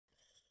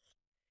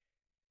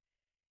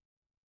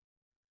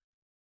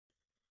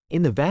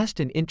In the vast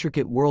and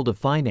intricate world of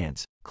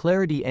finance,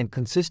 clarity and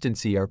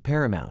consistency are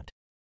paramount.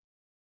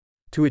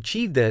 To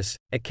achieve this,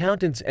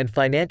 accountants and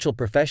financial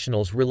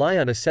professionals rely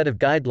on a set of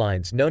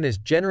guidelines known as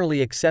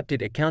Generally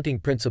Accepted Accounting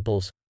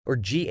Principles, or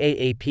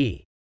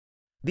GAAP.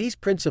 These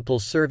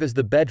principles serve as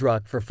the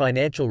bedrock for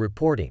financial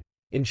reporting,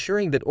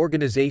 ensuring that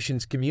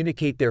organizations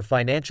communicate their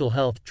financial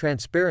health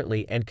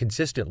transparently and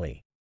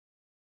consistently.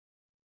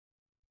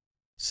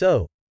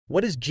 So,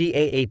 what is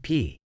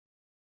GAAP?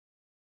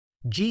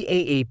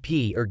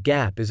 GAAP or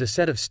GAAP is a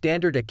set of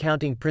standard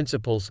accounting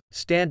principles,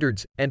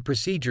 standards, and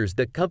procedures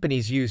that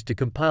companies use to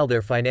compile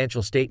their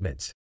financial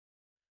statements.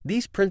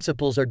 These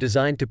principles are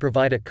designed to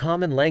provide a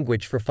common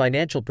language for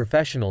financial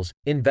professionals,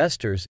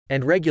 investors,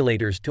 and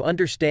regulators to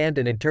understand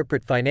and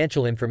interpret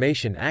financial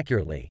information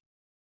accurately.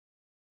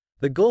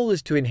 The goal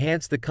is to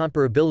enhance the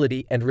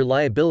comparability and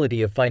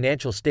reliability of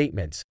financial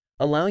statements,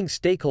 allowing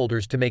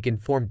stakeholders to make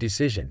informed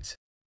decisions.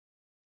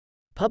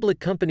 Public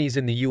companies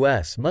in the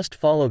U.S. must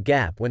follow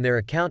GAAP when their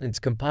accountants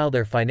compile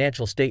their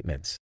financial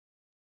statements.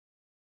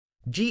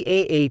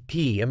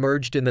 GAAP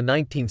emerged in the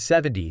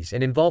 1970s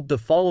and involved the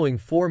following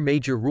four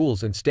major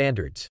rules and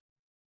standards.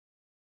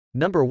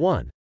 Number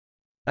 1.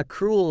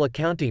 Accrual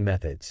accounting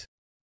methods.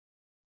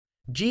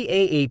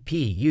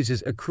 GAAP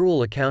uses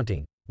accrual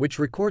accounting, which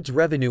records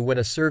revenue when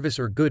a service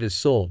or good is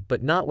sold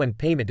but not when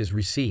payment is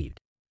received.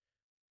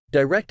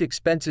 Direct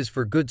expenses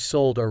for goods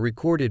sold are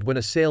recorded when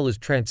a sale is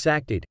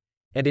transacted,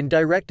 and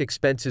indirect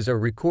expenses are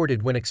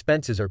recorded when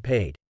expenses are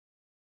paid.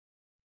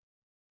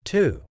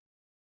 2.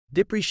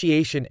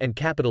 Depreciation and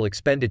capital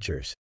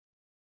expenditures.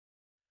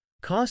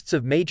 Costs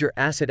of major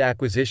asset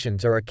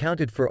acquisitions are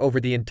accounted for over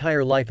the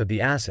entire life of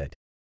the asset.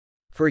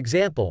 For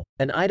example,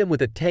 an item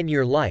with a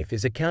 10-year life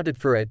is accounted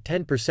for at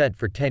 10%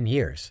 for 10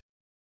 years.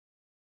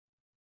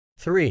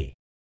 3.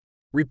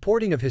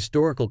 Reporting of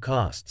historical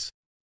costs.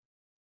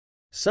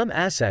 Some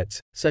assets,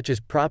 such as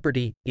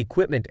property,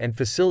 equipment, and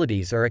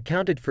facilities, are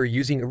accounted for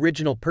using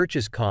original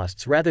purchase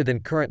costs rather than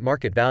current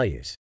market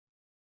values.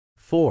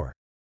 4.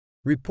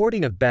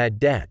 Reporting of bad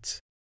debts.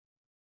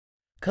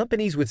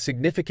 Companies with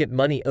significant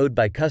money owed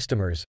by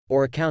customers,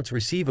 or accounts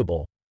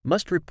receivable,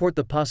 must report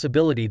the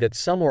possibility that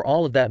some or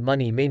all of that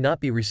money may not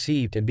be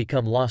received and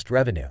become lost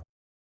revenue.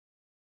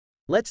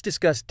 Let's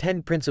discuss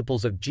 10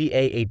 principles of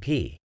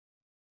GAAP.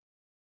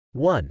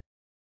 1.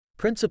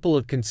 Principle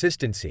of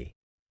consistency.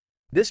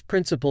 This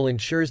principle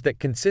ensures that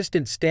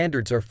consistent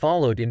standards are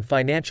followed in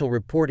financial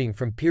reporting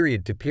from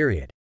period to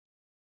period.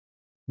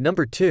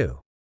 Number 2.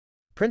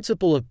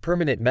 Principle of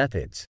permanent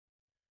methods.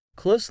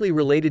 Closely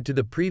related to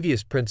the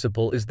previous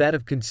principle is that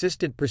of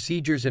consistent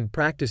procedures and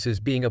practices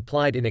being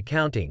applied in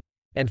accounting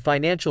and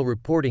financial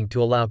reporting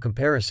to allow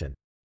comparison.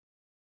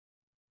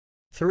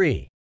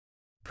 3.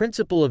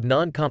 Principle of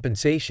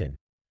non-compensation.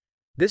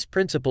 This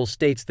principle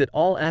states that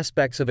all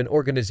aspects of an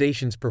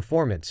organization's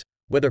performance,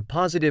 whether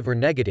positive or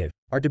negative,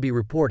 are to be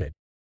reported.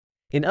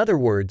 In other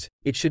words,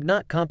 it should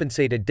not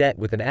compensate a debt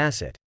with an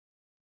asset.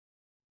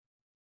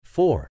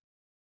 4.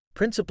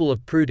 Principle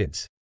of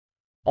prudence.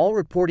 All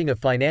reporting of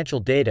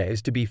financial data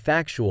is to be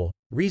factual,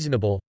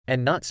 reasonable,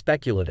 and not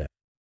speculative.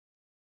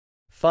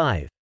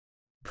 5.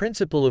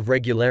 Principle of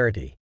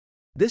regularity.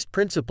 This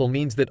principle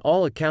means that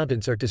all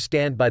accountants are to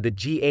stand by the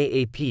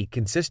GAAP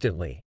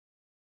consistently.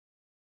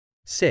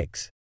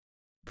 6.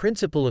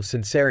 Principle of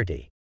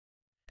sincerity.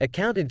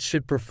 Accountants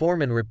should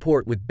perform and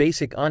report with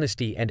basic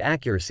honesty and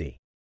accuracy.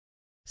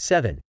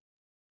 7.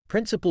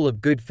 Principle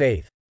of good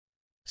faith.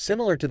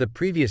 Similar to the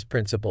previous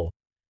principle,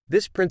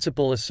 this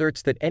principle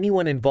asserts that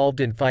anyone involved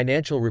in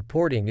financial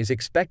reporting is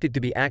expected to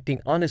be acting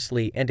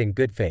honestly and in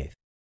good faith.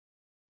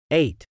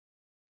 8.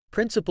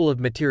 Principle of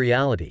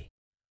materiality.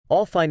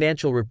 All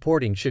financial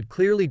reporting should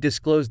clearly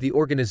disclose the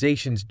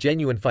organization's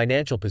genuine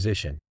financial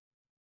position.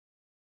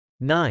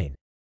 9.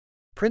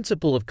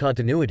 Principle of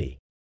continuity.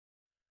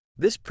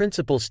 This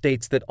principle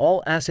states that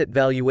all asset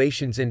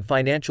valuations in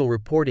financial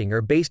reporting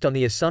are based on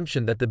the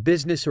assumption that the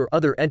business or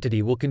other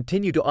entity will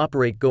continue to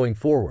operate going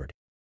forward.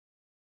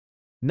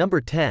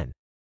 Number 10.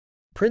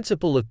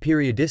 Principle of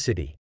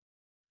periodicity.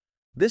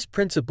 This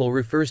principle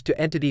refers to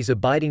entities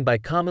abiding by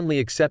commonly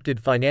accepted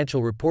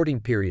financial reporting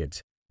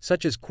periods,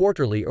 such as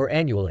quarterly or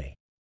annually.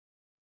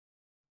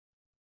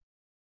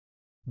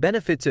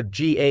 Benefits of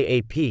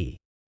GAAP.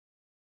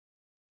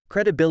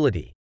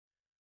 Credibility.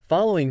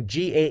 Following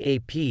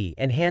GAAP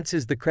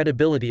enhances the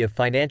credibility of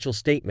financial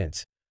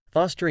statements,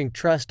 fostering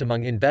trust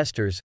among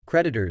investors,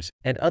 creditors,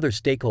 and other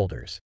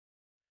stakeholders.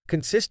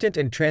 Consistent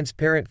and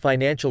transparent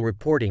financial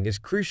reporting is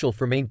crucial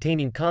for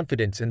maintaining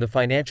confidence in the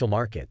financial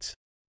markets.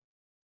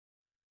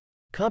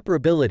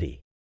 Comparability.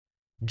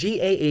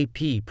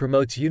 GAAP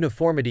promotes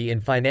uniformity in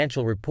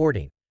financial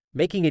reporting,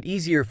 making it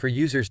easier for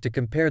users to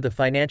compare the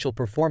financial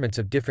performance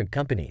of different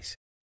companies.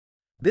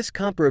 This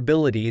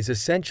comparability is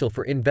essential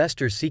for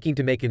investors seeking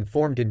to make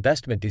informed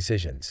investment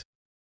decisions.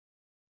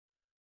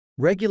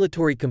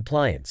 Regulatory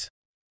compliance.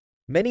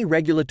 Many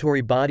regulatory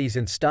bodies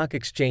and stock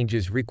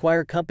exchanges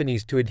require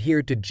companies to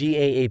adhere to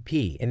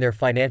GAAP in their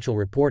financial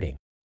reporting.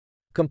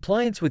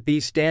 Compliance with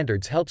these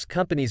standards helps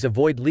companies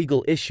avoid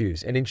legal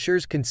issues and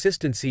ensures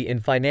consistency in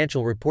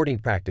financial reporting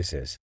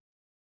practices.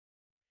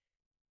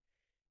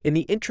 In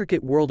the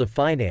intricate world of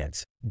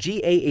finance,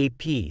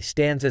 GAAP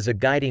stands as a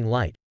guiding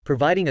light,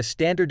 providing a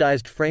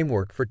standardized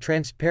framework for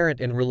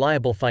transparent and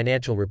reliable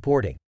financial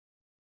reporting.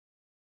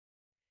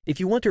 If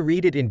you want to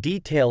read it in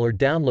detail or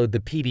download the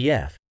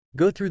PDF,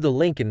 go through the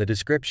link in the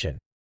description.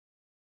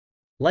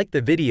 Like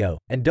the video,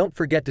 and don't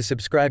forget to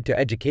subscribe to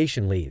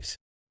Education Leaves.